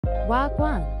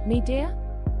Wagwan, me dear?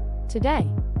 Today,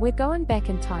 we're going back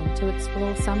in time to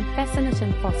explore some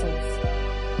fascinating fossils.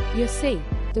 You see,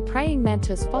 the praying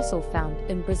mantis fossil found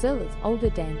in Brazil is older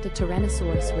than the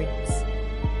Tyrannosaurus rex.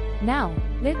 Now,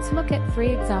 let's look at 3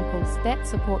 examples that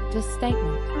support this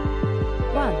statement.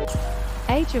 1.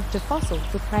 Age of the fossil.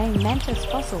 The praying mantis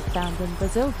fossil found in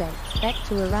Brazil dates back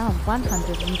to around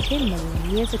 110 million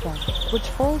years ago, which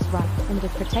falls right in the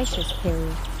Cretaceous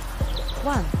period.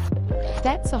 1.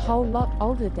 That's a whole lot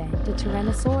older than the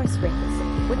Tyrannosaurus rex,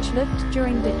 which lived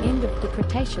during the end of the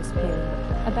Cretaceous period,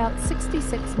 about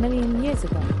 66 million years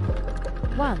ago.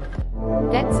 1.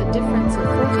 That's a difference of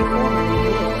 44 million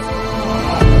years.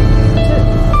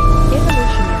 2.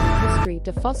 Evolutionary history.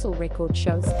 The fossil record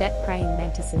shows that praying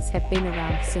mantises have been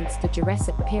around since the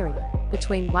Jurassic period,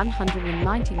 between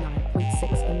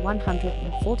 199.6 and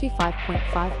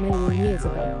 145.5 million years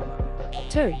ago.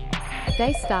 2.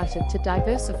 They started to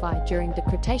diversify during the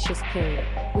Cretaceous period,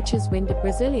 which is when the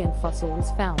Brazilian fossil was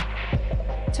found.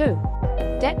 2.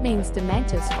 That means the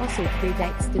mantis fossil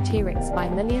predates the T-Rex by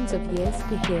millions of years.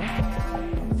 Here.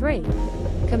 3.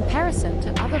 Comparison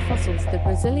to other fossils. The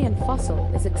Brazilian fossil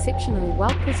is exceptionally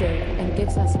well preserved and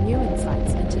gives us new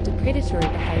insights into the predatory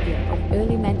behavior of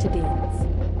early mantidians.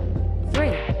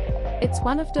 3. It's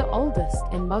one of the oldest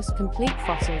and most complete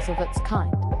fossils of its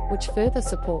kind, which further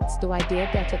supports the idea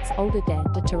that it's older than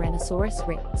the Tyrannosaurus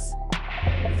rex.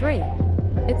 3.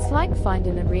 It's like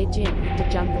finding a rare gem in the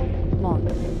jungle. Mon.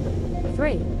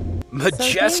 3.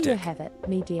 Majestic! So there you have it,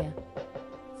 me dear.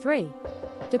 3.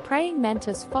 The praying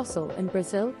mantis fossil in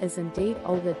Brazil is indeed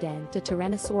older than the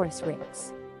Tyrannosaurus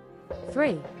rex.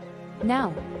 3.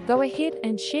 Now, go ahead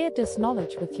and share this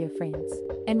knowledge with your friends.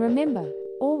 And remember,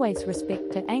 always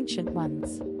respect the ancient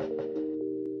ones.